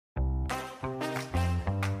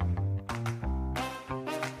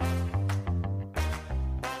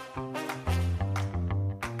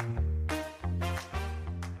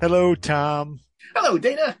Hello, Tom. Hello,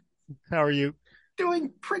 Dana. How are you?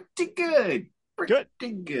 Doing pretty good. Good.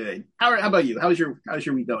 Pretty good. How about you? How's your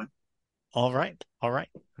week going? All right. All right.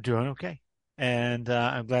 I'm doing okay. And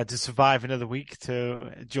I'm glad to survive another week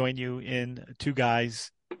to join you in Two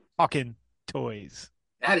Guys Talking Toys.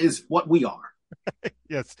 That is what we are.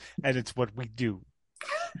 Yes. And it's what we do.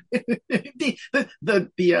 The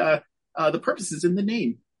purpose is in the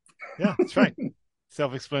name. Yeah, that's right.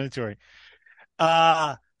 Self-explanatory.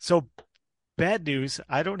 So bad news.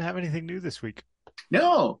 I don't have anything new this week.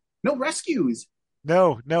 No, no rescues.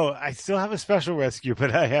 No, no. I still have a special rescue,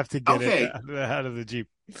 but I have to get it Okay. out of the Jeep.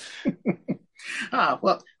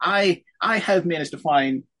 Well, I have managed to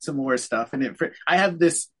find some more stuff, and I have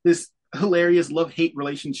this hilarious love hate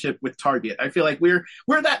relationship with Target. I feel like we're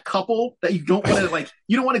that couple that you don't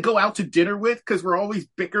want to go out to dinner with because we're always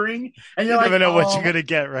bickering, and you're You like, never know what you're oh gonna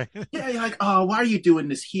get, right? yeah, you're like, oh, why are you doing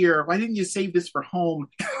this here? Why didn't you save this for home?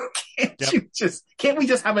 Yep. Can't we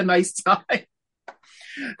just have a nice time?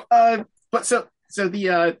 But the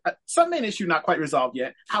Sunman issue not quite resolved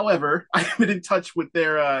yet. However, I've been in touch with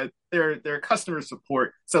their customer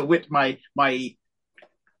support. So with my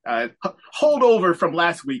holdover from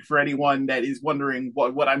last week for anyone that is wondering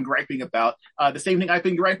what I'm griping about, the same thing I've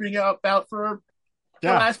been griping about for the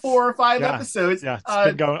Yeah. last 4 or 5 Yeah. episodes. Yeah. It's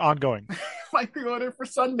been going ongoing. My pre-order for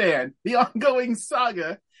Sunman, the ongoing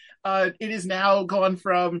saga. It is now gone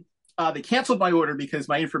from they canceled my order because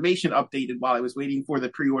my information updated while I was waiting for the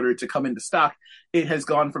pre-order to come into stock. It has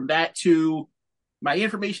gone from that to my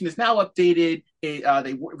information is now updated.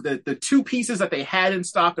 The two pieces that they had in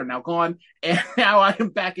stock are now gone, and now I am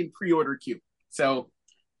back in pre-order queue. So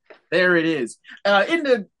there it is.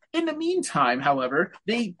 In the meantime, however,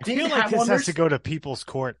 they I did feel like have this on their. has to go to people's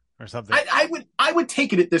court or something, I would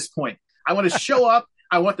take it at this point. I want to show up.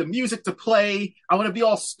 I want the music to play. I want to be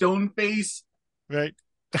all stone face. right?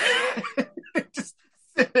 Just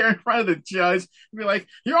sit there in front of the judge and be like,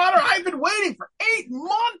 "Your Honor, I've been waiting for 8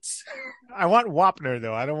 months." I want Wapner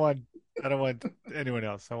though. I don't want anyone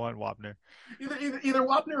else. I want Wapner. Either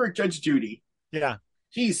Wapner or Judge Judy. Yeah,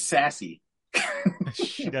 She's sassy.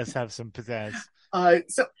 she does have some pizzazz.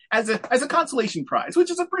 So as a consolation prize,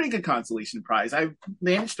 which is a pretty good consolation prize, I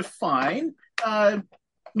managed to find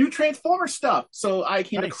new Transformer stuff. So I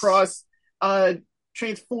came Nice. across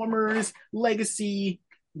Transformers Legacy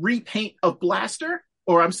repaint of Blaster,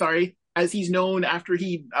 or I'm sorry, as he's known after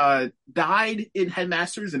he died in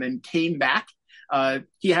Headmasters and then came back.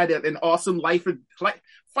 He had an awesome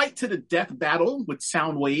fight to the death battle with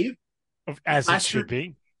Soundwave. As it should Blaster,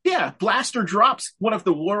 be. yeah, Blaster drops one of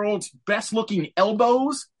the world's best looking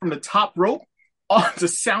elbows from the top rope onto The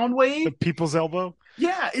Soundwave. people's elbow.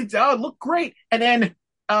 Yeah, it looked great. And then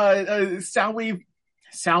Soundwave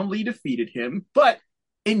soundly defeated him, but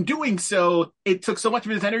in doing so, it took so much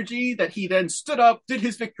of his energy that he then stood up, did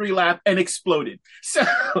his victory lap, and exploded. So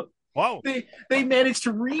Whoa. they managed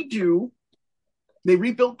to redo. They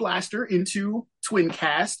rebuilt Blaster into Twin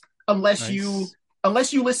Cast, unless you Nice.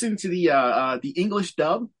 unless you listen to the English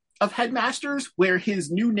dub of Headmasters, where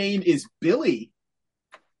his new name is Billy.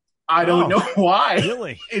 I don't Oh, know why.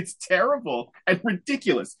 Billy. It's terrible and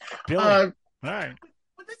ridiculous. Billy. Uh, All right.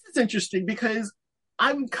 but this is interesting because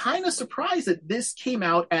I'm kind of surprised that this came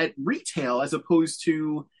out at retail as opposed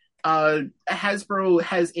to Hasbro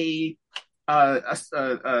has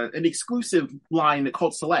an exclusive line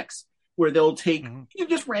called Selects, where they'll take Mhm.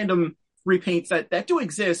 just random repaints that do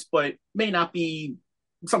exist but may not be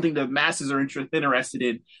something the masses are interested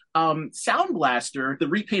in. Sound Blaster, the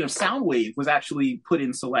repaint of Soundwave, was actually put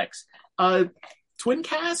in Selects. Twin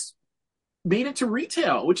Cast made it to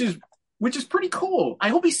retail, which is pretty cool. I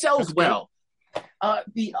hope he sells That's good. well.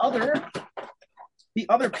 The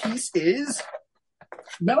other piece is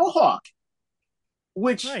Metal Hawk,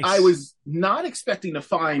 which I Nice. was not expecting to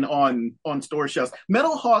find on store shelves.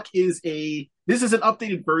 Metal Hawk this is an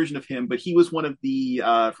updated version of him, but he was one of the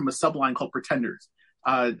from a subline called Pretenders.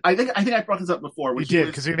 I think I brought this up before when You he did was,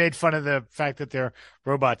 because we made fun of the fact that they're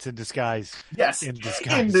robots in disguise. yes, In in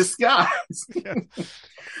disguise. disguise. Yeah.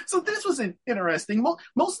 So this was interesting,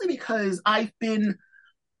 mostly because I've been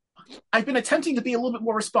attempting to be a little bit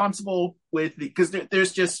more responsible with because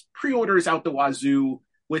there's just pre-orders out the wazoo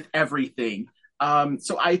with everything.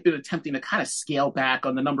 So I've been attempting to kind of scale back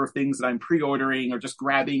on the number of things that I'm pre-ordering or just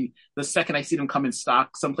grabbing the second I see them come in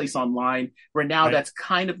stock someplace online. Where now Right. that's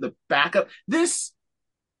kind of the backup. This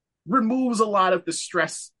removes a lot of the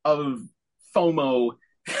stress of FOMO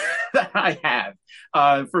that I have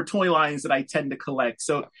for toy lines that I tend to collect.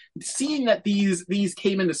 So seeing that these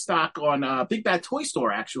came into stock on Big Bad Toy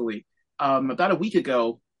Store actually about a week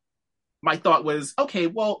ago, my thought was, okay,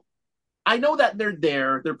 well, I know that they're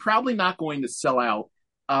there. They're probably not going to sell out.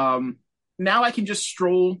 Um, Now I can just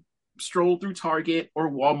stroll through Target or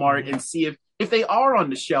Walmart Hmm. and see if they are on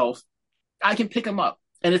the shelf. I can pick them up,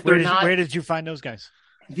 and if they're not, Where did you find those guys?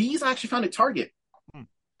 these I actually found at Target. Hmm.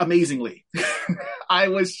 Amazingly, I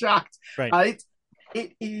was shocked. Right.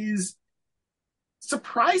 It is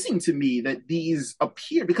surprising to me that these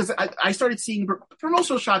appear because I started seeing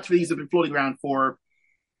promotional shots for these have been floating around for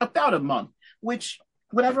about a month, which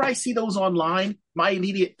whenever I see those online, my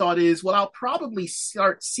immediate thought is, well, I'll probably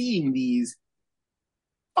start seeing these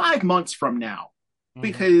 5 months from now Hmm.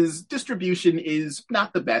 because distribution is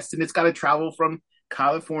not the best and it's got to travel from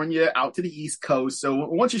California out to the East Coast. So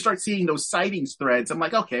once you start seeing those sightings threads, I'm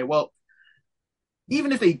like, okay, well,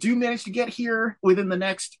 even if they do manage to get here within the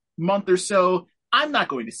next month or so, I'm not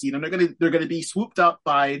going to see them. They're gonna be swooped up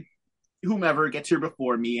by whomever gets here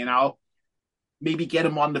before me, and I'll maybe get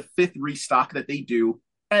them on the fifth restock that they do,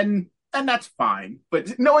 and that's fine. But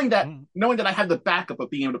Hmm. knowing that I have the backup of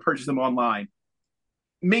being able to purchase them online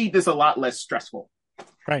made this a lot less stressful.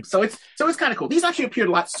 Right. So it's kind of cool. These actually appeared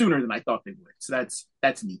a lot sooner than I thought they would. So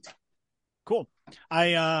that's neat. Cool.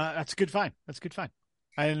 I That's a good find. That's a good find.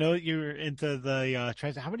 I know you're into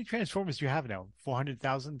the how many Transformers do you have now?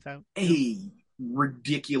 400,000, A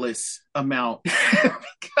ridiculous amount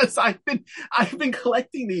because I've been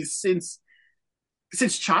collecting these since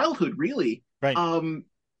childhood, really. Right. Um,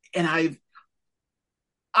 and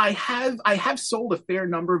I have sold a fair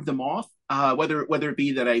number of them off, whether it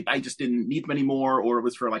be that I just didn't need them anymore or it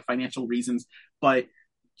was for like financial reasons. But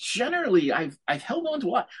generally, I've held on to a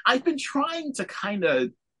lot. I've been trying to kind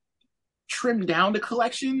of trim down the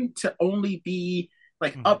collection to only be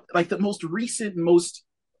like Hmm. up like the most recent, most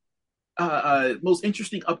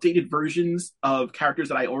interesting updated versions of characters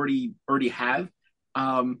that I already have.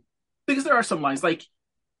 Um, because there are some lines like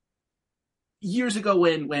years ago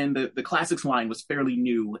when the classics line was fairly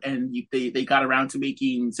new and they got around to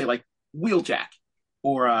making say like Wheeljack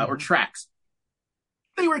or Hmm. Tracks.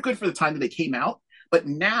 They were good for the time that they came out, but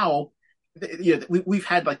now we've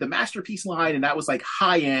had like the masterpiece line and that was like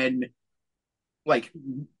high end, like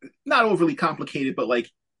not overly complicated, but like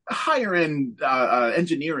higher end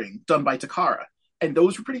engineering done by Takara. And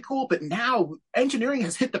those were pretty cool. But now engineering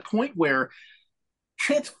has hit the point where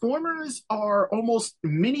Transformers are almost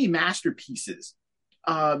mini masterpieces,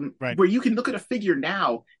 Right. where you can look at a figure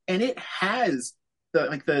now and it has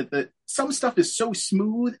the some stuff is so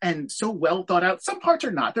smooth and so well thought out. Some parts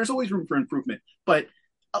are not. There's always room for improvement, but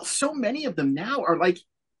so many of them now are like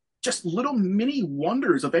just little mini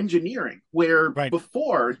wonders of engineering. Where Right.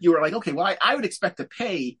 before you were like, okay, well, I would expect to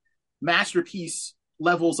pay masterpiece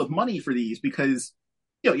levels of money for these because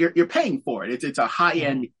you're paying for it. It's a high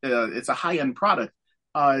Hmm. end product.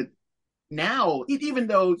 Uh, Now, even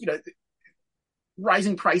though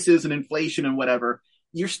rising prices and inflation and whatever,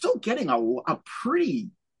 you're still getting a pretty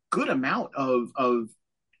good amount of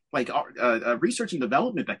like research and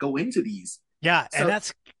development that go into these. Yeah, and So,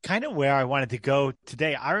 that's kind of where I wanted to go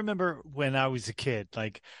today. I remember when I was a kid,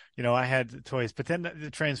 like, I had the toys, but then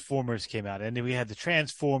the Transformers came out, and then we had the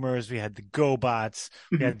Transformers, we had the GoBots,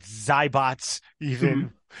 we mhm, had Zybots, mhm.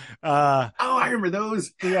 even. Uh, Oh, I remember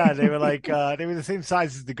those. yeah, they were like they were the same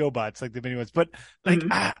size as the GoBots, like the mini ones. But like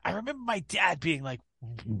Mhm. I remember my dad being like,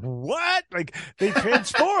 "What? Like they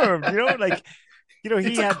transformed?" Like It's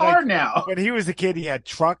he a had car like now. when he was a kid, he had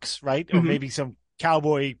trucks, right? Or Mhm, maybe some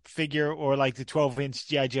cowboy figure or like the 12-inch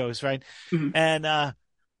GI Joes, right? mhm. And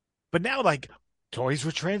but now like toys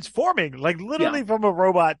were transforming, like Yeah, literally from a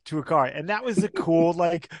robot to a car. And that was a cool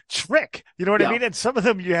like trick. You know what I yeah. mean? And some of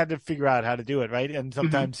them you had to figure out how to do it, right? And Mhm.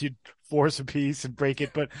 sometimes you'd force a piece and break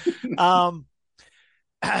it. But um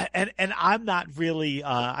and I'm not really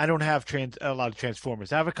I don't have a lot of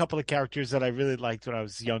Transformers. I have a couple of characters that I really liked when I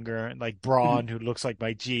was younger, like Mhm. Brawn, who looks like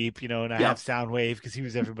my Jeep, and I Yeah. have Soundwave because he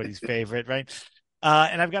was everybody's favorite, right?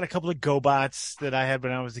 And I've got a couple of GoBots that I had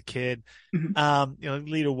when I was a kid. Mhm.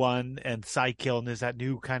 Leader One and Psykill, and there's that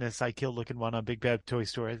new kind of Psykill looking one on Big Bad Toy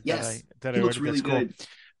Store Yes, that he I looks ordered. really That's cool. good.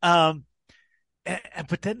 Um,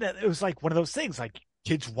 but then it was like one of those things, like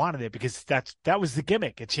kids wanted it because that was the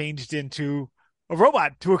gimmick. It changed into a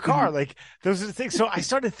robot to a car. Mhm. Like those are the things. So I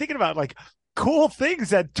started thinking about like cool things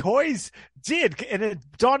that toys did, and it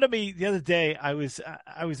dawned on me the other day. I was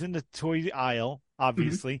in the toy aisle, Mhm.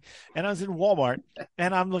 obviously, and I was in Walmart,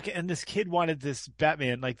 and I'm looking, and this kid wanted this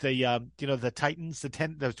Batman, like the Titans,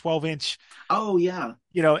 the 12-inch, Oh yeah.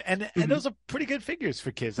 and Mhm. those are pretty good figures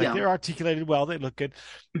for kids. Like Yeah. they're articulated well, they look good.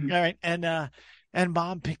 Mhm. All right, and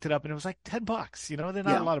mom picked it up, and it was like $10. They're not a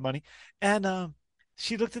Yeah. lot of money. And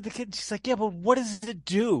she looked at the kid, and she's like, "Yeah, but what does it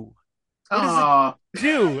do?" What does it Oh,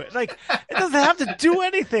 do? Like, it doesn't have to do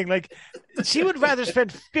anything. Like, she would rather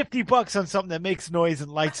spend $50 on something that makes noise and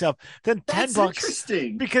lights up than ten that's bucks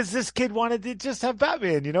interesting. because this kid wanted to just have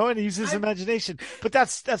Batman, and use his I, imagination. But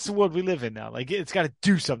that's the world we live in now. Like, it's got to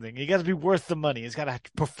do something. It got to be worth the money. It's got to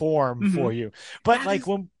perform for mhm. you. But That like is.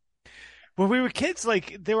 when we were kids,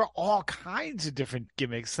 like there were all kinds of different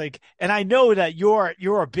gimmicks. Like, and I know that you're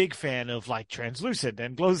a big fan of like translucent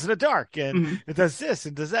and glows in the dark and Mhm, it does this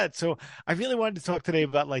and does that. So I really wanted to talk today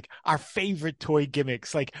about like our favorite toy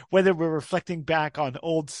gimmicks, like whether we're reflecting back on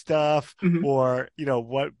old stuff mhm. or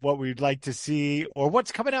what we'd like to see or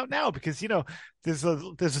what's coming out now because there's a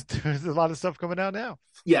lot of stuff coming out now.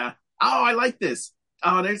 Yeah. Oh, I like this.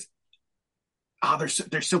 Oh, there's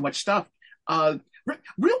so much stuff.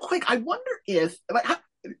 Real quick, I wonder if like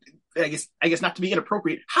I guess not to be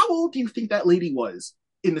inappropriate. How old do you think that lady was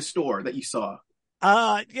in the store that you saw?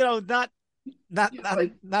 Not not Yeah, not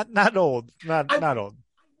like not old, I not old.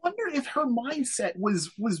 wonder if her mindset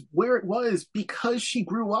was where it was because she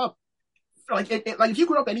grew up like if you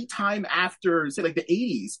grew up any time after say like the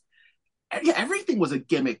 80s, yeah, everything was a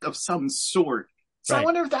gimmick of some sort. So I Right.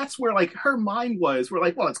 wonder if that's where like her mind was. We're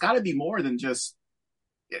like, well, it's got to be more than just.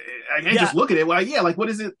 I can't Yeah, just look at it. Well, yeah, like what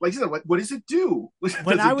is it? Like, what does it do? when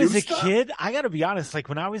Does I it do was a stuff? kid, I gotta be honest, like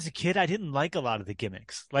when I was a kid, I didn't like a lot of the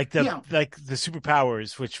gimmicks. Yeah. Like the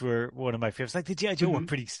superpowers, which were one of my favorites. Like the G.I. Joe were Hmm.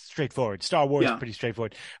 pretty straightforward. Star Wars Yeah. pretty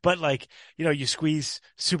straightforward. But like, you squeeze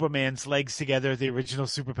Superman's legs together, the original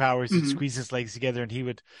superpowers, you'd Hmm. squeeze his legs together and he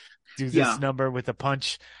would do this Yeah. number with a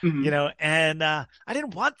punch, Hmm. and I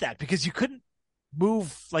didn't want that because you couldn't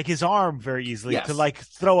move like his arm very easily to Yes. like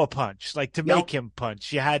throw a punch, like to Yep. make him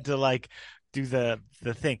punch. You had to like do the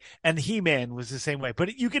thing. And He-Man was the same way,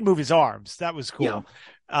 but you could move his arms. That was Yeah. cool.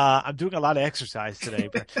 I'm doing a lot of exercise today,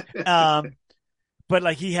 um, but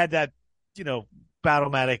like he had that, you know,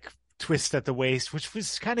 Battlematic twist at the waist, which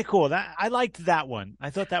was kind of cool. That I liked that one. I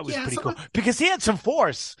thought that was Yeah. pretty Some. cool because he had some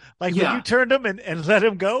force. Like when you Yeah. turned him and let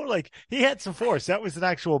him go, like he had some force. That was an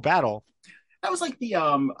actual battle. That was like the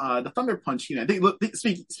Thunder Punch.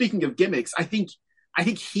 Speaking of gimmicks, I think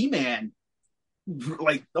He Man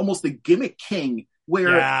like almost the gimmick king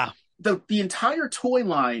where Yeah. the entire toy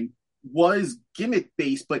line was gimmick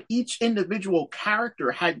based, but each individual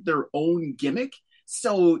character had their own gimmick.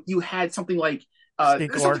 So you had something like something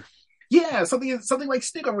Stinkor. yeah, something like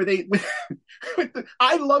Sticker where they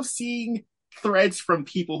I love seeing threads from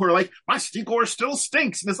people who are like, my Stinkor still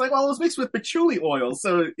stinks. And it's like, well, it was mixed with patchouli oil.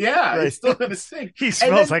 So yeah, it's Right. still gonna stink. He And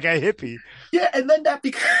smells then like a hippie. yeah, and then that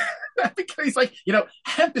becomes that becomes like,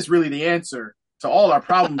 hemp is really the answer to all our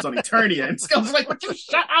problems on Eternia. And Skeleton's like, would you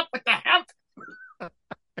shut up with the hemp?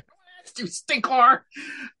 You stinkor.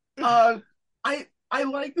 Uh, I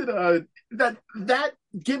like that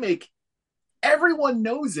gimmick. Everyone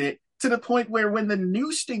knows it to the point where when the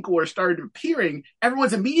new stinkor started appearing,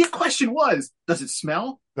 everyone's immediate question was, "Does it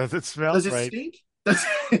smell? Does it smell? Does it Right. stink?" Does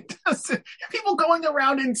it, people going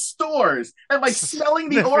around in stores and like smelling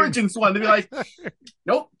the Sniffing. Origins one to be like,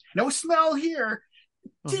 nope, no smell here.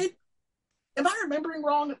 Did am I remembering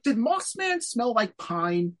wrong? Did Mossman smell like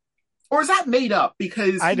pine? Or is that made up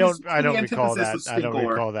because I he was don't I the don't recall antithesis that. of I don't Stinkor?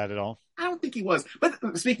 recall that at all. I don't think he was. But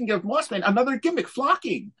speaking of Mossman, another gimmick,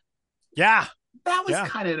 flocking. Yeah. That was Yeah.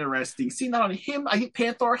 kind of interesting. Seeing that on him, I think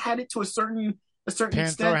Panther had it to a certain Panther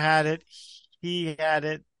extent. had it. He had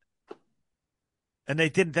it. And they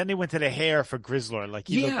didn't. Then they went to the hair for Grizzlor. Like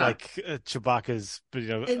he looked Yeah, like Chewbacca's,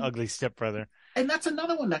 and ugly stepbrother. and that's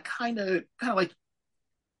another one that kind of like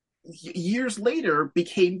years later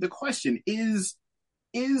became the question: is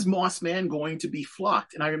Mossman going to be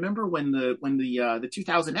flocked? And I remember when the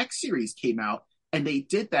 2000X series came out and they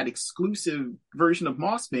did that exclusive version of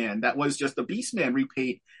Mossman that was just the Beastman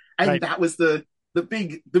repaint, and Right. that was the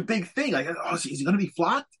big thing. Like, oh, is he going to be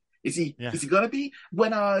flocked? Is he Yeah. is he going to be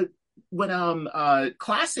when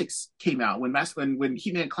Classics came out when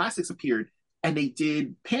He-Man Classics appeared and they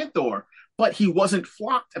did Panther, but he wasn't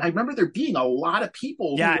flocked. And I remember there being a lot of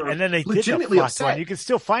people who Yeah. were And then they did the legitimately flocked one. upset. You can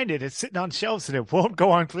still find it. It's sitting on shelves and it won't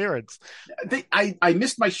go on clearance. I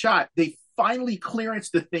missed my shot. They finally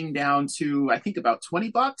clearanced the thing down to I think about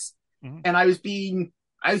 $20, Mhm. and I was being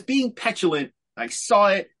petulant. I saw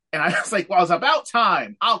it and I was like, "Well, it's about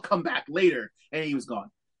time. I'll come back later." And he was gone.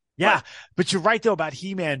 Yeah, But but you're right though about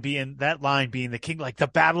He-Man being that line being the king, like the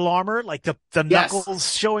battle armor, like the yes,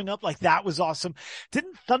 knuckles showing up, like that was awesome.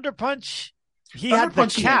 Didn't Thunder Punch? He Thunder had the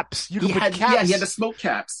Punch. caps. You He could put had yeah he had the caps. smoke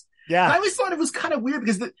caps, and Yeah, I always thought it was kind of weird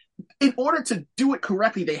because in order to do it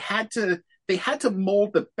correctly, they had to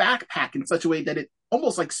mold the backpack in such a way that it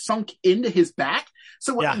almost like sunk into his back.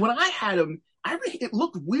 So yeah, when I had him, it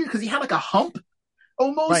looked weird because he had like a hump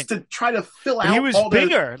almost Right. to try to fill But he out was all the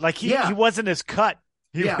bigger. Like he yeah wasn't as cut.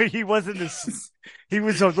 He yeah. he wasn't as he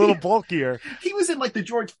was a little bulkier. He was in like the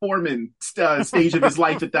George Foreman stage of his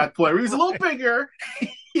life at that point. Where he was a little bigger. he,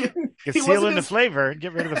 You he seal wasn't in the as flavor and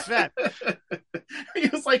get rid of the fat. he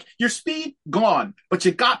was like your speed gone, but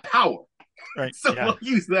you got power, Right. so Yeah. we'll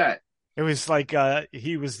use that. It was like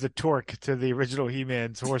he was the torque to the original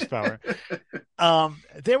He-Man's horsepower.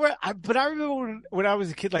 There were, but I remember when I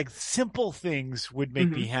was a kid, like simple things would make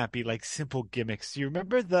me Mhm. happy, like simple gimmicks. Do you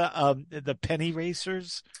remember the penny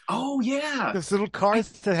racers? Oh yeah, Those little cars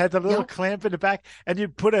that had the little yep. clamp in the back, and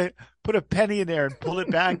you'd put a penny in there and pull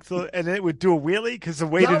it back, so and it would do a wheelie because the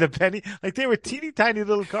weight of Yep. the penny. Like they were teeny tiny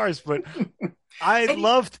little cars, but I And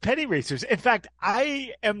loved penny racers. In fact,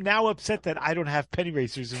 I am now upset that I don't have penny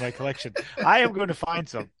racers in my collection. I am going to find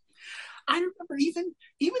some. I remember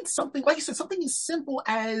even something like I said, something as simple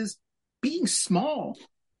as being small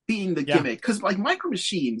being the Yeah, gimmick, because like Micro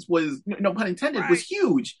Machines was, no pun intended, was right.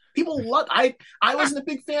 huge. People loved. I wasn't a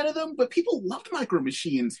big fan of them, but people loved Micro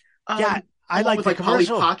Machines. Yeah, I Along like with the like Polly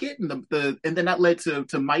commercial. Pocket and the and then that led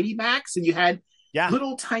to Mighty Max, and you had Yeah,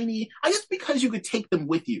 little tiny. I guess because you could take them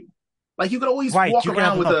with you, like you could always right. walk You can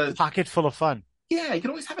around have with a a pocket full of fun. yeah, you could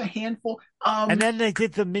always have a handful. And then they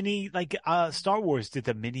did the mini, like Star Wars did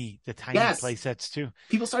the tiny Yes, play sets too.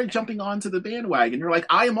 people started jumping onto the bandwagon. You're like,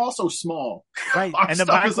 I am also small. Right. Our And the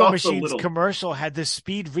stuff is Micro also Machines little. commercial had the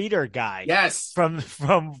speed reader guy Yes. from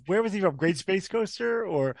where was he from? Great Space Coaster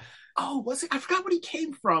or Oh, was it? I forgot what he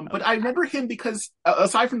came from, but I I- remember him because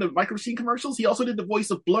aside from the Micro Machine commercials, he also did the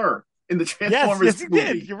voice of Blur in the yes, Transformers he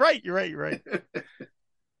did. movie. You're right. You're right.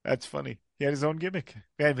 That's funny. He had his own gimmick.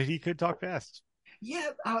 Yeah, but he could talk fast.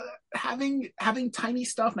 Yeah, having tiny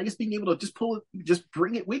stuff and I guess being able to just pull it, just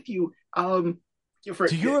bring it with you. For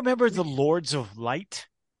Do you remember the Lords of Light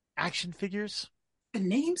action figures? the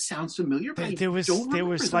name sounds familiar, but There, I there was don't there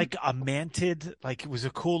remember was them. like a manted, like it was a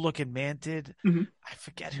cool looking manted. Hmm. I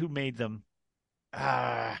forget who made them.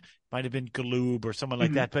 Might have been Galoob or someone like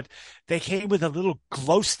Hmm. that. But they came with a little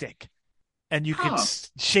glow stick, and you could Huh.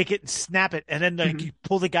 shake it and snap it, and then like Hmm. you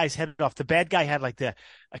pull the guy's head off. The bad guy had like a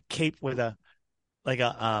cape with a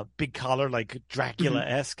big collar, like Hmm.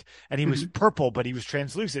 Dracula-esque, and he was Hmm. purple, but he was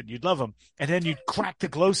translucent. You'd love him. And then you'd crack the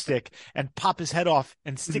glow stick and pop his head off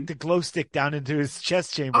and stick Hmm. the glow stick down into his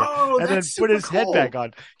chest chamber Oh, and then that's put super his head back cool.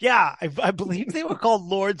 on. Yeah, I believe they were called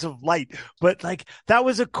Lords of Light, but like that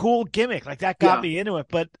was a cool gimmick. Like that got Yeah. me into it.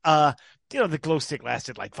 But the glow stick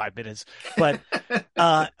lasted like 5 minutes. But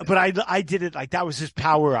I did it like that was his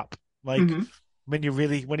power up. Like Hmm. when he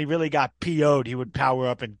really got PO'd, he would power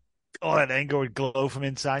up and all that anger would glow from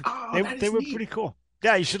inside. Oh, They that they is were neat. pretty cool.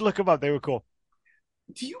 Yeah, you should look them up. They were cool.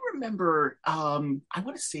 Do you remember? I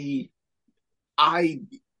want to say I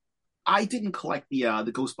I didn't collect the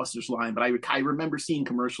Ghostbusters line, but I remember seeing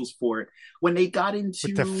commercials for it when they got With the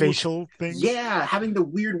into facial things. yeah, having the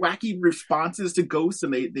weird wacky responses to ghosts,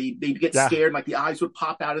 and they'd get Yeah, scared, like the eyes would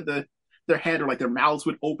pop out of their head, or like their mouths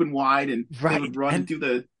would open wide, and they would right. run and And do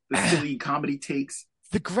the silly comedy takes.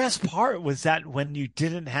 the best part was that when you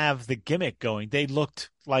didn't have the gimmick going, they looked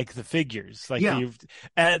like the figures. Yeah,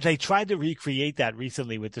 They tried to recreate that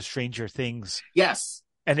recently with the Stranger Things, yes,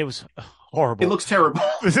 and it was it horrible. looks terrible.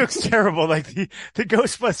 It looks terrible. Like the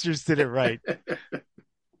Ghostbusters did it right.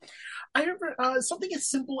 I remember something as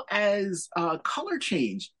simple as color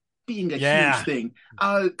change being a huge Yeah, thing.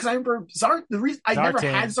 Because I remember the reason I never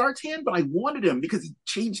had Zartan. Zartan, but I wanted him because he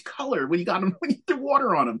changed color when you got him when you threw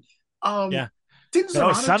water on him. Um, Yeah. didn't No,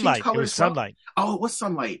 Zorano change sunlight. It color was as well? sunlight. Oh, it was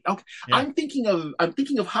sunlight. Okay, Yeah. I'm thinking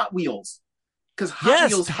of Hot Wheels because Hot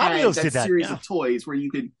Yes, Wheels Hot had Wheels that did that. series Yeah. of toys where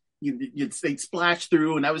you could they'd splash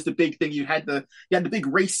through, and that was the big thing. You had the big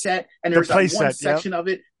race set, and The there's that play one set. Yep. section of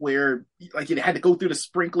it where like you had to go through the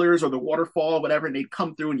sprinklers or the waterfall or whatever, and they'd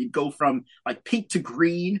come through, and you'd go from like pink to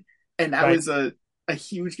green, and that Right. was a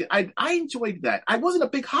huge. I enjoyed that. I wasn't a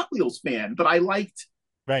big Hot Wheels fan, but I liked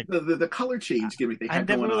Right. the color change gimmick they I had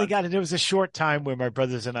never going really on. got it. There was a short time where my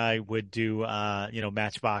brothers and I would do,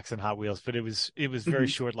 Matchbox and Hot Wheels, but it was very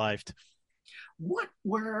Mhm. short lived. What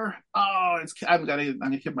were I'm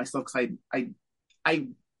gonna hit myself because I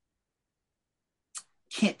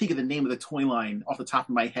can't think of the name of the toy line off the top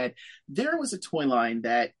of my head. There was a toy line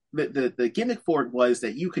that the gimmick for it was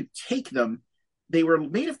that you could take them. They were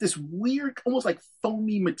made of this weird, almost like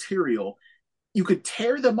foamy material. You could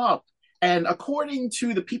tear them up, and according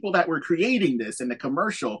to the people that were creating this in the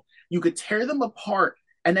commercial, you could tear them apart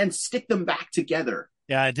and then stick them back together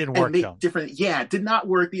Yeah, it didn't and work make though. different. Yeah, it did not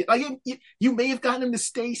work. Like, you may have gotten them to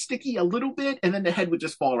stay sticky a little bit, and then the head would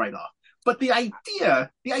just fall right off. but the idea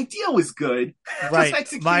was good. Just Right.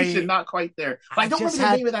 execution, not quite there. But I I don't just remember the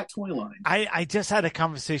had name of that toy line. I just had a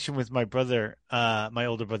conversation with my brother, my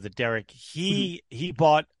older brother Derek. Mm-hmm. He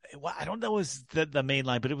bought, well, I don't know, it was the main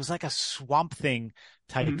line, but it was like a swamp thing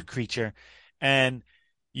Mm-hmm. type creature, and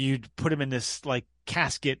you'd put him in this like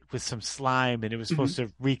casket with some slime, and it was Mm-hmm. supposed to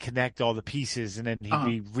reconnect all the pieces, and then he'd Uh-huh.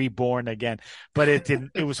 be reborn again. But it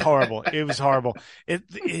didn't. It was horrible. It was horrible.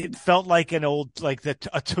 It felt like an old like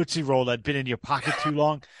a Tootsie Roll that had been in your pocket too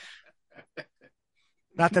long.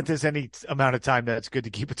 Not that there's any amount of time that's good to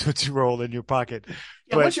keep a Tootsie Roll in your pocket, Yeah,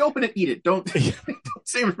 but once you open it, eat it. Don't don't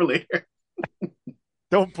save it for later.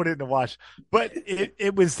 don't put it in the wash. But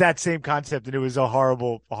it was that same concept, and it was a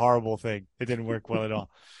horrible thing. It didn't work well at all.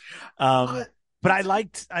 Uh, Um, but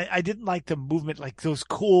that's I didn't like the movement, like those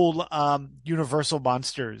cool Universal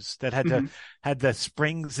monsters that mhm. had the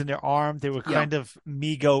springs in their arm. They were Yeah. kind of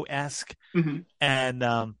Mego-esque, Hmm. and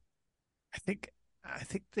I think I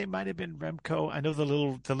think they might have been Remco. I know the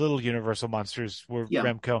little Universal monsters were Yeah.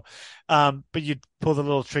 Remco. But you'd pull the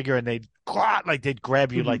little trigger and they'd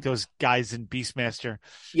grab you like Hmm. those guys in Beastmaster.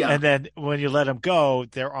 Yeah. And then when you let them go,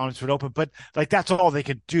 their arms would open. But like that's all they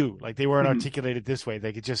could do. Like they weren't Hmm. articulated this way.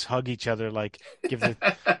 They could just hug each other, like give the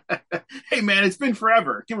Hey man, it's been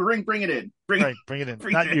forever. Give a ring, bring it in. right, bring it in.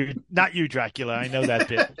 Bring it Not you, Dracula. I know that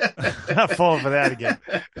bit. Not falling for that again.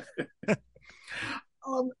 in.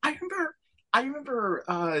 I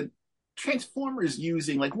remember Transformers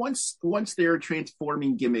using like once their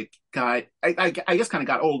transforming gimmick got I guess kind of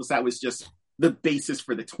got old, as that was just the basis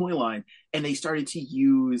for the toy line, and they started to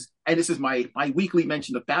use, and this is my weekly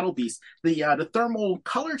mention of Battle Beast, the thermal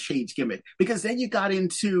color change gimmick, because then you got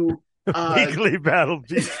into uh Weekly battle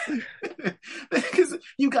beast. because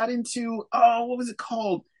you got into, oh, what was it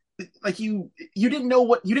called? Like you didn't know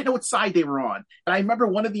what side they were on. And I remember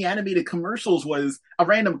one of the animated commercials was a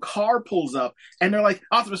random car pulls up and they're like,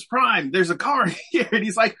 Optimus Prime, there's a car here, and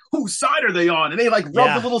he's like, whose side are they on? And they like rub the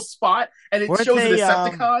Yeah. little spot and it Weren't shows a they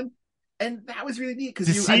Decepticon. And that was really neat because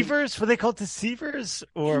deceivers? Were they called deceivers? it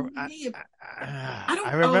Or may have,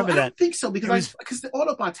 I remember I that. don't think so, because It was because the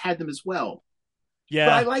Autobots had them as well. But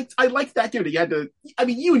I yeah, liked I liked that too. You had to. I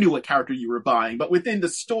mean, you knew what character you were buying, but within the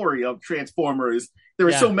story of Transformers, there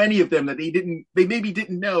were so yeah, many of them that they maybe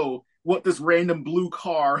didn't know what this random blue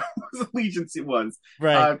car allegiance it was.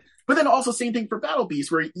 right. Uh, but then also same thing for Battle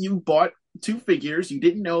Beast, where you bought two figures, you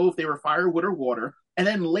didn't know if they were fire, wood, or water, and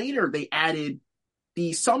then later they added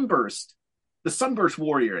the Sunburst, the Sunburst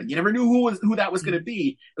Warrior, and you never knew who that was going to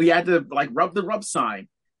be. You had to like rub the rub sign.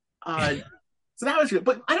 Uh, so that was good,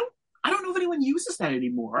 but I don't know if anyone uses that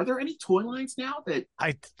anymore. Are there any toy lines now that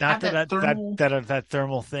I not have that that that that thermal? that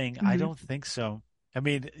thermal thing. I Mm-hmm. don't think so. I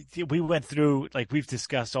mean, we went through like we've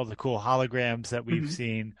discussed all the cool holograms that we've Mm-hmm.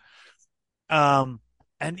 seen. Um,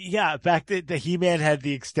 and yeah, back the He-Man had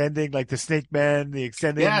the extending, like the Snake Man, the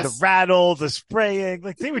extending, the Yes. rattle, the spraying.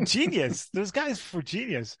 Like they were genius. Those guys were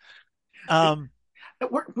genius. Um,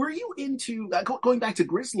 Were you into going back to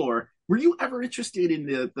Grizzlor? Were you ever interested in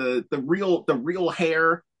the real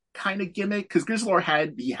hair kind of gimmick? Because Grizzlor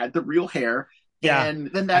had the real hair, yeah,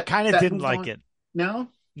 and then I that kind of that didn't moved like on. it. No,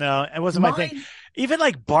 No, it wasn't my thing. mine. Even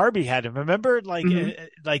like Barbie had him. Remember, Mhm.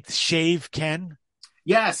 like Shave Ken.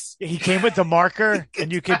 Yes, He came with the marker,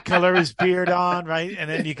 and you could color his yeah. beard on, right, and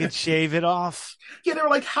then you could shave it off. They were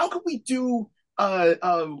like, how could we do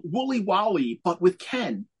Wooly Wally but with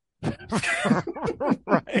Ken?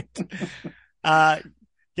 Right. Uh,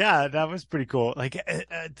 yeah, that was pretty cool. Like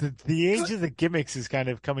the age of the gimmicks is kind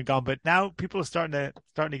of coming on, but now people are starting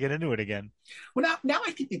to get into it again. Well, now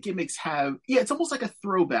I think the gimmicks have, yeah, it's almost like a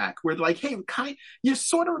throwback where they're like, hey, you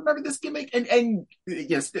sort of remember this gimmick, and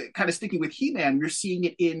yes, kind of sticking with He-Man, you're seeing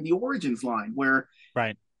it in the Origins line where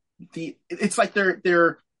Right. it's like they're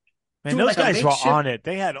Man, doing those like a guys were makeshift. on it.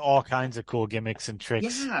 They had all kinds of cool gimmicks and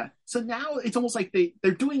tricks. Yeah, so now it's almost like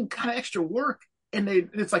they're doing kind of extra work, and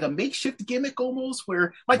it's like a makeshift gimmick almost,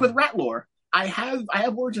 where like with Ratlore. I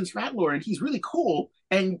have Origins Ratlore, and he's really cool,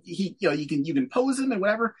 and he, you can pose him and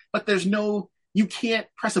whatever, but you can't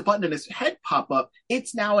press a button and his head pop up.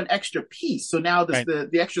 It's now an extra piece. So now this Right.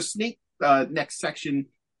 the extra snake next section,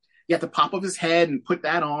 you have to pop up his head and put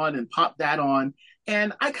that on and pop that on.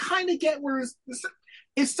 And I kind of get where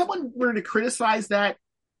if someone were to criticize that,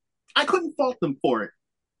 I couldn't fault them for it,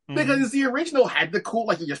 Hmm. because the original had the cool,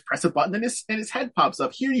 like you just press a button and his head pops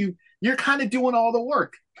up. Here you're kind of doing all the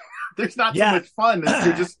work. There's not so Yeah. much fun.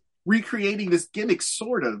 You're just recreating this gimmick,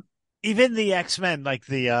 sort of. even the X-Men, like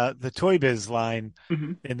the Toy Biz line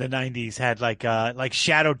Hmm. in the 90s had like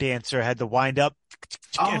Shadow Dancer had the wind up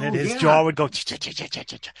and then Oh his yeah, jaw would go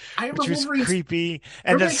I remember which was Wolverine's. creepy.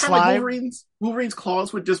 And Remember the they had like slime, Wolverine's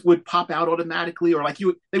claws would pop out automatically, or like they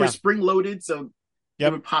were yeah. spring loaded, so they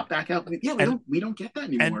Yep. would pop back out. Yeah, And we don't get that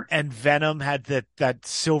anymore. and Venom had that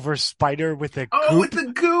silver spider with a Oh, with goop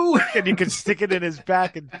the goo. and you could stick it in his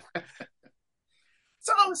back and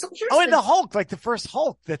So here's oh, and the. the Hulk, like the first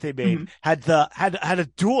Hulk that they made, Mhm, had a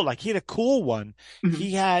duel. Like he had a cool one. mhm.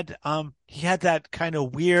 He had that kind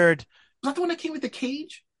of weird. Was that the one that came with the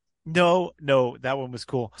cage? No, no, that one was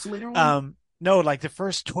cool. It's a later one. No, like the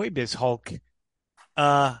first Toy Biz Hulk.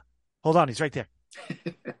 Uh, hold on, he's right there.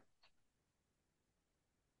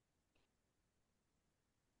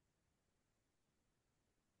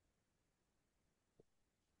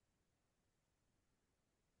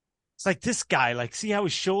 It's like this guy. Like, see how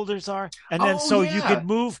his shoulders are, and then Oh so yeah.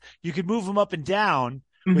 you could move him up and down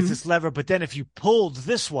with Hmm. this lever. But then if you pulled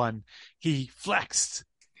this one, he flexed.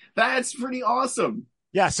 That's pretty awesome.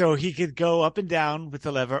 Yeah, so he could go up and down with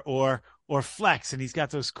the lever or flex, and he's got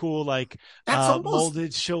those cool like That's almost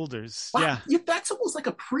molded shoulders. wow. Yeah, Yeah, that's almost like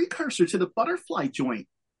a precursor to the butterfly joint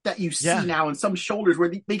that you see yeah, now in some shoulders,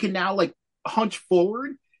 where they can now like hunch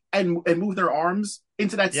forward and move their arms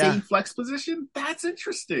into that yeah, same flex position. That's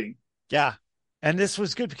interesting. yeah. And this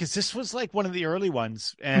was good because this was like one of the early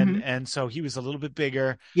ones, Hmm. and so he was a little bit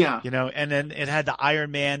bigger, Yeah. you know. And then it had the Iron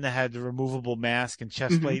Man that had the removable mask and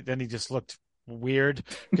chest Hmm. plate. Then he just looked weird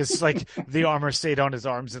because like the armor stayed on his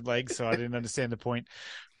arms and legs, so I didn't understand the point.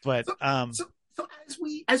 But So so so as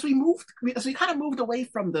we kind of moved away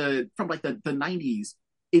from the 90s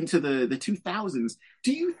into the 2000s,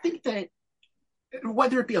 do you think that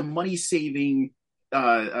whether it be a money saving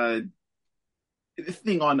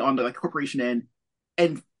thing on the like corporation end,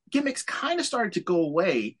 and gimmicks kind of started to go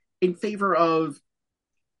away in favor of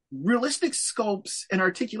realistic sculpts and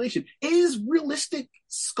articulation? Is realistic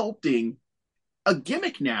sculpting a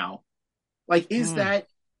gimmick now? Like, mm,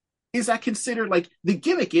 is that considered like the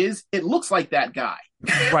gimmick is it looks like that guy?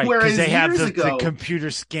 right, because Whereas they have years the ago,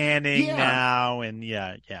 computer scanning yeah. now, and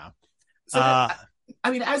yeah, yeah. So Uh,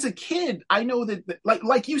 I mean, as a kid, I know that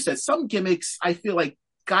like you said, some gimmicks I feel like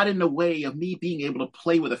got in the way of me being able to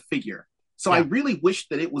play with a figure. So I yeah. really wish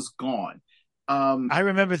that it was gone. Um, I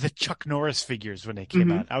remember the Chuck Norris figures when they came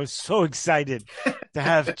mhm. out. I was so excited to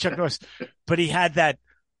have Chuck Norris, but he had that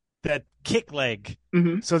kick leg.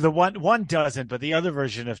 Mhm. So the one doesn't, but the other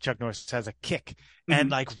version of Chuck Norris has a kick. And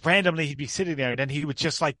Mhm. like randomly he'd be sitting there and then he would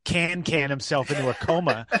just like can himself into a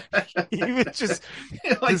coma. He would just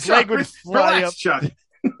Like his leg Chuck, would fly relax, up. Chuck.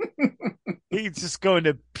 He'd just go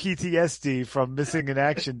into PTSD from missing in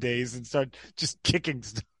action days and start just kicking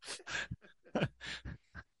stuff.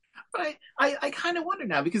 But I kind of wonder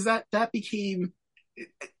now because that became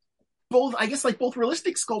both, I guess, like both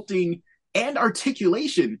realistic sculpting and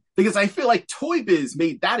articulation, because I feel like Toy Biz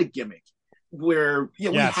made that a gimmick where yeah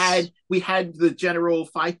Yes. we had the general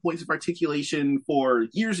 5 points of articulation for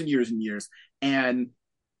years and years and years, and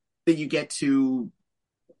then you get to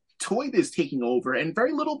Toy Biz taking over, and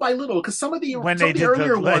very little by little, because When some they of the did the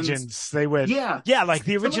earlier ones, legends, they went, yeah, yeah, like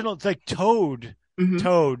the some of, original, like Toad, mhm.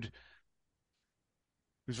 Toad,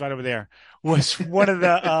 who's right over there, was one of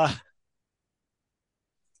the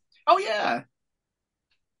Oh yeah,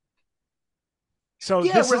 so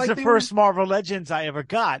yeah, this where is like the they were, first Marvel Legends I ever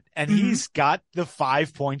got, and mhm. he's got the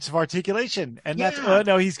 5 points of articulation, and that's Yeah,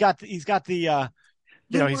 no, he's got the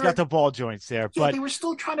they he's got were, the ball joints there, yeah, but they were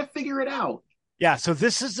still trying to figure it out. yeah, so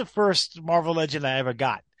this is the first Marvel Legend I ever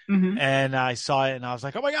got, Hmm. and I saw it and I was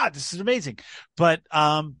like, oh my god, this is amazing, but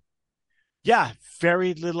yeah,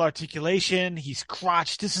 very little articulation. He's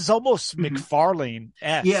crotched. This is almost Hmm. McFarlane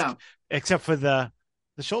esque, Yeah. except for the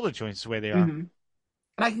shoulder joints the way they are. Hmm.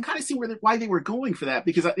 And I can kind of see why they were going for that,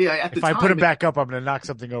 because yeah, at the If I put him time back up, I'm going to knock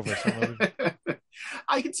something over. So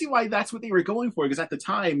I can see why that's what they were going for, because at the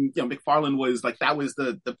time, McFarlane was like, that was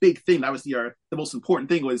the big thing, that was the most important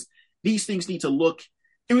thing, was these things need to look.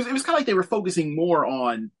 It was kind of like they were focusing more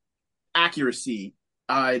on accuracy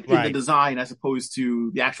in the right, design as opposed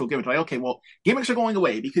to the actual gimmick. Like, okay, well, gimmicks are going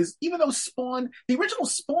away, because even though the original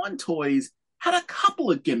Spawn toys had a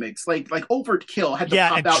couple of gimmicks, like Overkill had the yeah,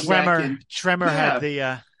 pop and out neck, and Tremor had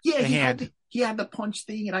yeah, yeah, the hand. he had the punch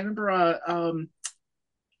thing, and I remember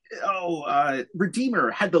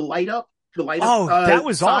Redeemer had the light up Oh, that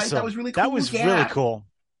was side, that was awesome. really That cool. was really Yeah, cool.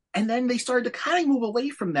 and then they started to kind of move away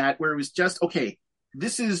from that, where it was just okay.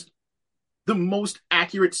 This is the most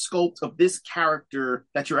accurate sculpt of this character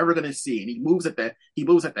that you're ever going to see, and he moves at the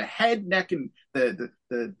head, neck, and the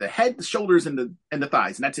head, the shoulders, and the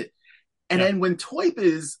thighs, and that's it. And Yeah, then when Toy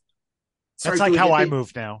Biz That's start like doing how it. I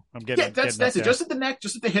move now. I'm Yeah, getting up that's it. there. Just at the neck,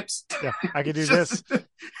 just at the hips. Yeah, I can do just this.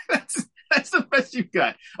 that's the best you've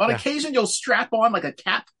got. On Yeah. occasion, you'll strap on like a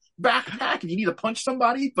cap backpack if you need to punch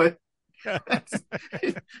somebody, but that's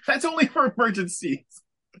that's only for emergencies.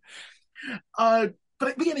 Uh,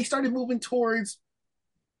 but again, they started moving towards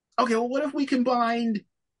okay. Well, what if we combined?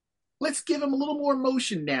 Let's give him a little more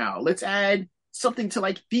motion now. Let's add something to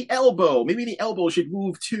like the elbow. Maybe the elbow should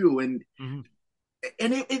move too, Mhm.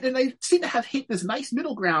 and they seem to have hit this nice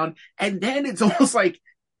middle ground. And then it's almost like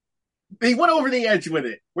they went over the edge with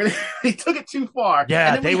it, where they took it too far. And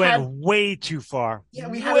Yeah, then they went way too far. yeah,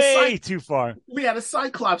 Way too far. we had a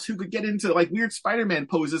Cyclops who could get into like weird Spider-Man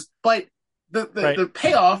poses, but Right. the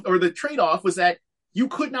payoff or the trade-off was that you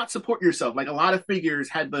could not support yourself. Like a lot of figures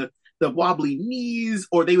had the wobbly knees,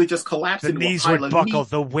 or they would just collapse The into a knees pile would of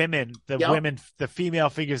buckle. meat. Yep. The female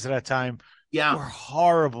figures at that time Yeah. were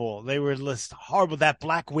horrible. They were just horrible. That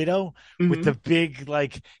Black Widow with Mm-hmm. the big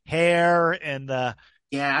like hair and the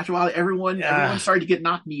Yeah. After a while, everyone uh, started to get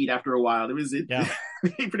knock kneed after a while. It was it. yeah.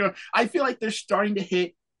 I feel like they're starting to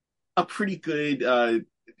hit a pretty good.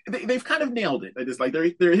 They've kind of nailed it. It's like they're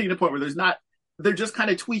hitting a point where there's not. They're just kind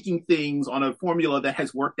of tweaking things on a formula that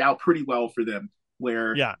has worked out pretty well for them.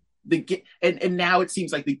 Where Yeah. and now it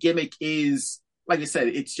seems like the gimmick is like I said,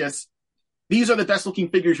 it's just these are the best looking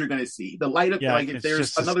figures you're going to see. The light up, Yeah, like if it's there's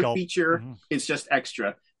just a another sculpt. feature, Hmm. it's just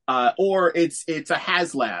extra. Or it's a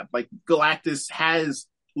HasLab. Like Galactus has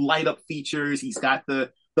light up features. He's got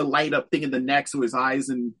the light up thing in the neck, so his eyes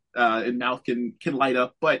and mouth can light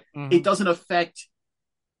up, but Hmm. it doesn't affect.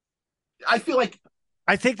 I feel like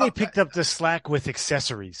I think they uh, picked up the slack with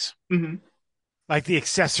accessories. mm-hmm. Like the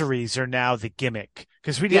accessories are now the gimmick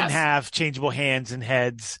because we didn't Yes, have changeable hands and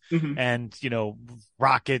heads mm-hmm. and,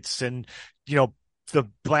 rockets and, the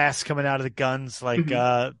blast coming out of the guns like,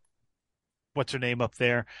 Mm-hmm. what's her name up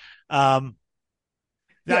there? Um,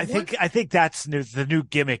 Yeah. Once I think that's the new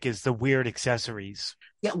gimmick is the weird accessories.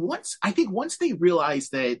 yeah, once I think once they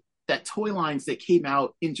realized that toy lines that came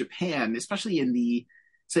out in Japan, especially in the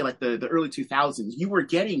say like the early 2000s, you were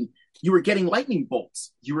getting lightning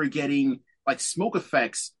bolts, you were getting like smoke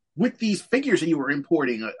effects with these figures that you were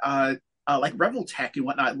importing, like Revel Tech and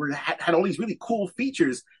whatnot, where had all these really cool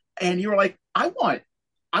features, and you were like, I want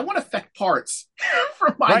effect parts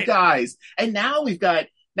for my Right. guys, and now we've got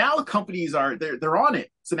now the companies are they're on it.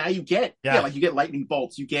 So now you get Yeah. like you get lightning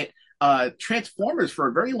bolts, you get Transformers for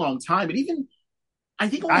a very long time, and even I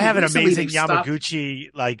think I only have an recently amazing they've stopped. Yamaguchi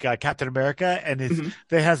like Captain America, and Mhm,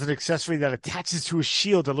 that has an accessory that attaches to a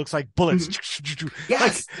shield that looks like bullets. mhm. Like,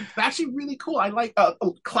 Yes, it's actually really cool. I like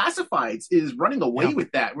Classifieds is running away yeah,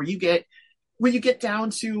 with that, where you get down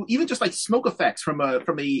to even just like smoke effects from a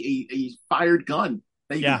fired gun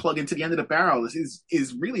that you can yeah. plug into the end of the barrel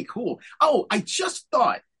is really cool. Oh, I just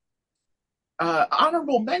thought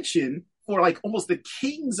honorable mention for like almost the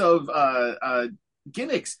kings of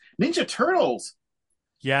gimmicks, Ninja Turtles.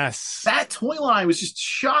 Yes. That toy line was just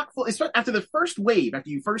chock full, especially after the first wave, after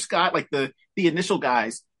you first got like the initial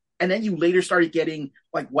guys, and then you later started getting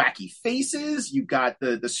like wacky faces. You got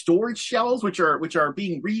the storage shells, which are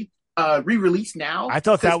being re-released now. I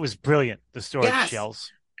thought Because that was brilliant, the storage yes,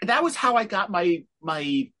 shells. that was how I got my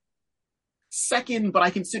second, but I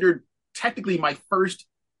considered technically my first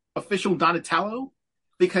official Donatello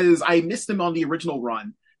because I missed them on the original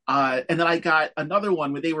run. And then I got another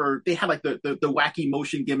one where they had like the wacky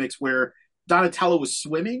motion gimmicks where Donatello was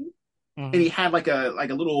swimming and Hmm. he had like a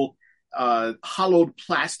little hollowed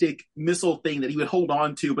plastic missile thing that he would hold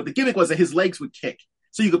on to, but the gimmick was that his legs would kick.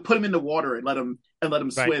 So you could put him in the water and let him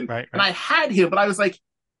Right, swim. right, And right. I had him, but I was like,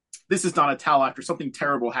 this is Donatello after something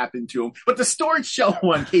terrible happened to him. But the storage shell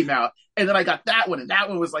one came out, and then I got that one, and that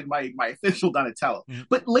one was like my official Donatello. Mhm.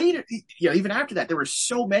 But later, even after that, there were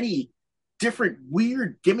so many different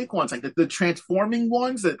weird gimmick ones, like the transforming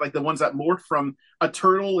ones that like the ones that morph from a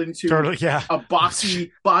turtle into Turtle, yeah. a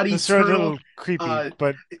boxy body It's sort of a turtle. little creepy, Uh,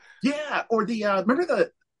 but yeah, or remember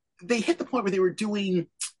they hit the point where they were doing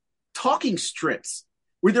talking strips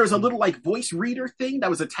where there was a little like voice reader thing that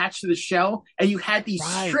was attached to the shell, and you had these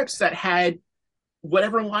right. strips that had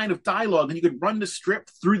whatever line of dialogue, and you could run the strip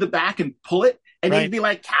through the back and pull it, and they'd Right. be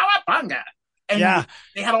like "Cowabunga," and Yeah,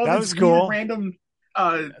 they had all that these was weird cool. random The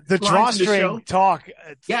lines in the show. drawstring talk,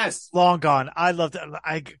 Yes. long gone. I loved it.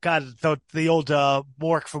 I got the old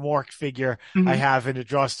Mork from Mork figure I Mm-hmm. have in the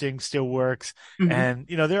drawstring still works. Mm-hmm. And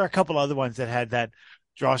there are a couple other ones that had that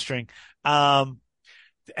drawstring.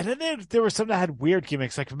 And then there were some that had weird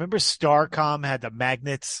gimmicks. Like remember Starcom had the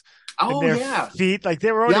magnets in Oh their yeah. feet? Like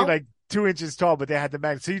they were only Yep. like 2 inches tall, but they had the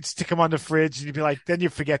magnet. So you'd stick them on the fridge, and you'd be like, then you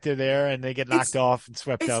forget they're there, and they get knocked off and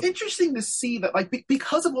swept it's up. interesting to see that, like,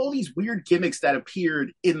 because of all these weird gimmicks that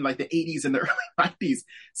appeared in like the 80s and the early 90s,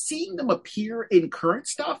 seeing them appear in current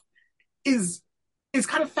stuff is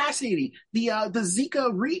kind of fascinating. The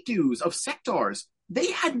Zika redos of Sectors,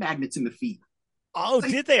 they had magnets in the feet. Oh,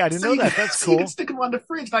 did they? I didn't know that. That's cool. You can stick them on the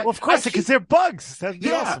fridge. Well, of course, because they're bugs. That'd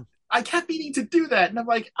be awesome. I kept meaning to do that, and I'm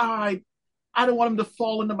like, I don't want them to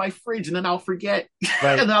fall into my fridge, and then I'll forget,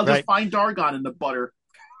 and then I'll just find Dargon in the butter.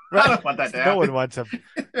 Right. I don't want that to happen. No one wants a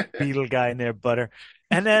beetle guy in their butter.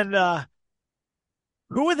 And then,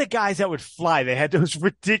 who were the guys that would fly? They had those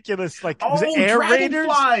ridiculous, like, was it air raiders?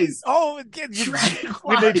 Dragonflies. Oh,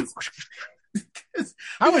 dragonflies.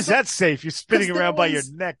 How is that safe? You're spinning around by your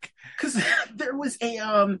neck. Because there was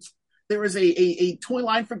a toy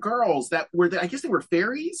line for girls that were, I guess they were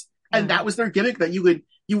fairies, and that was their gimmick, that you would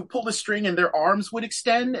pull the string and their arms would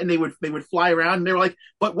extend and they would fly around, and they were like,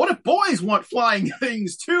 but what if boys want flying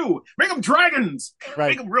things too? Make them dragons.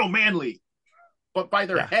 Make them real manly, but by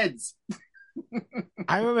their heads.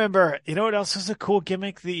 I remember, you know what else was a cool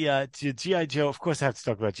gimmick? The G.I. Joe. Of course, I have to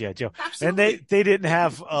talk about G.I. Joe. Absolutely. And they didn't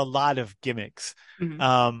have a lot of gimmicks,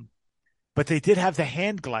 but they did have the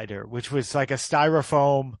hand glider, which was like a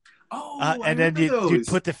styrofoam. And then you'd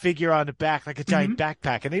put the figure on the back like a giant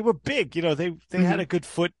backpack, and they were big. You know, they had a good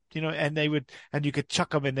foot. You know, and you could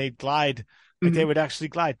chuck them and they'd glide. Like they would actually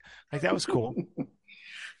glide. Like that was cool.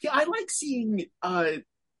 Yeah, I like seeing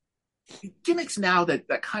gimmicks now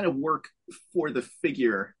that kind of work for the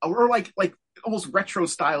figure, or like almost retro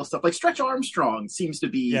style stuff. Like Stretch Armstrong seems to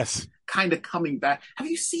be kind of coming back. Have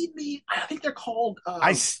you seen I think they're called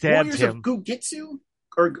I stabbed Warriors him. of Gujitsu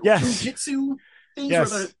or Gujitsu things.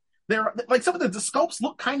 Yes. They're like, some of the sculpts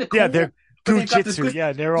look kind of cool. Yeah, they're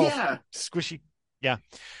Gujitsu. They're all squishy. Yeah.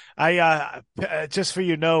 I just for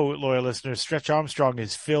loyal listeners, Stretch Armstrong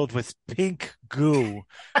is filled with pink goo,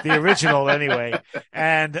 the original anyway.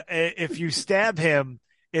 And if you stab him,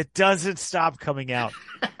 it doesn't stop coming out.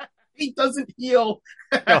 He doesn't heal.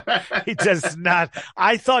 No, he does not.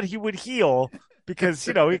 I thought he would heal because,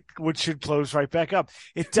 it should close right back up.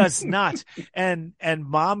 It does not. And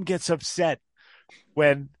Mom gets upset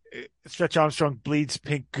when Stretch Armstrong bleeds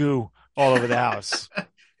pink goo all over the house.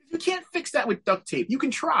 You can't fix that with duct tape. You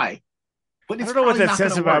can try, but it's, I don't know what that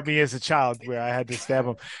says about work. me as a child, where I had to stab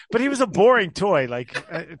him. But he was a boring toy. Like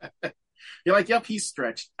you're like, yep, he's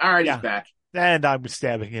stretched. All right, he's back, and I'm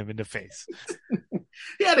stabbing him in the face.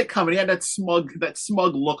 He had it coming. He had that smug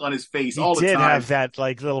look on his face all the time. He did have that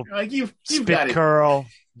little you've spit got it. curl.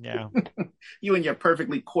 Yeah, you and your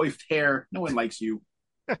perfectly coiffed hair. No one likes you.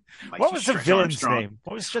 What was the villain's name?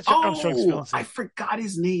 What was Stretch Armstrong's villain's name? I forgot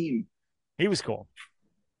his name. He was cool.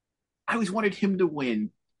 I always wanted him to win,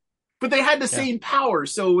 but they had the same power,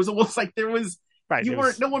 so it was almost like there was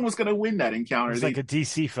no one was going to win that encounter. It was like a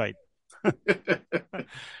DC fight.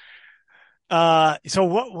 So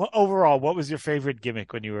what overall, what was your favorite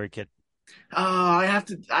gimmick when you were a kid? I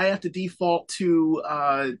have to default to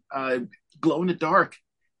glow in the dark.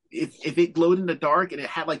 If it glowed in the dark and it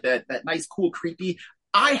had like that nice, cool, creepy.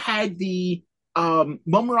 I had the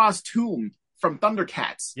Mum-Ra's tomb from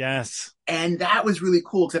Thundercats. Yes. And that was really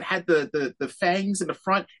cool because it had the fangs in the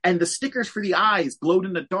front, and the stickers for the eyes glowed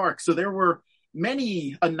in the dark. So there were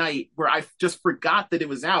many a night where I just forgot that it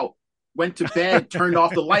was out, went to bed, turned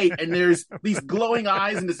off the light, and there's these glowing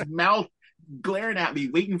eyes and this mouth glaring at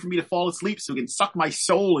me, waiting for me to fall asleep so it can suck my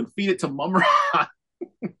soul and feed it to Mum-Ra.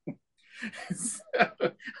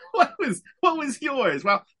 What was yours?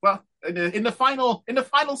 Well, in the final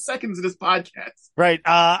seconds of this podcast, right?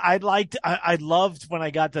 I loved when I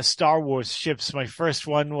got the Star Wars ships. My first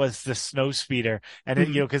one was the Snowspeeder, and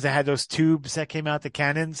it, because they had those tubes that came out, the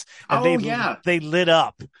cannons, and they lit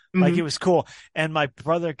up like it was cool. And my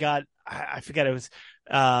brother got, I forget, it was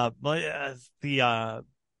the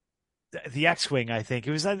X-Wing, I think.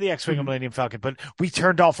 It was the X-Wing or Millennium Falcon, but we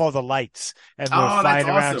turned off all the lights and we were flying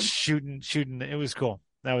around shooting. It was cool.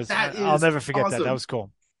 I'll never forget that. That was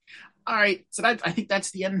cool. All right. So I think that's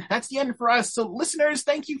the end. That's the end for us. So listeners,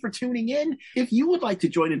 thank you for tuning in. If you would like to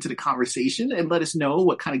join into the conversation and let us know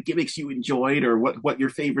what kind of gimmicks you enjoyed or what your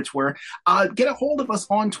favorites were, get a hold of us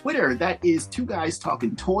on Twitter. That is Two Guys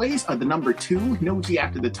Talking Toys, the number 2, no G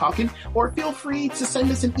after the talking, or feel free to send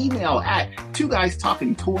us an email at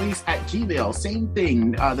twoguystalkingtoys@gmail.com. Same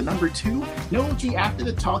thing. The number 2, no G after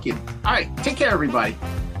the talking. All right. Take care, everybody.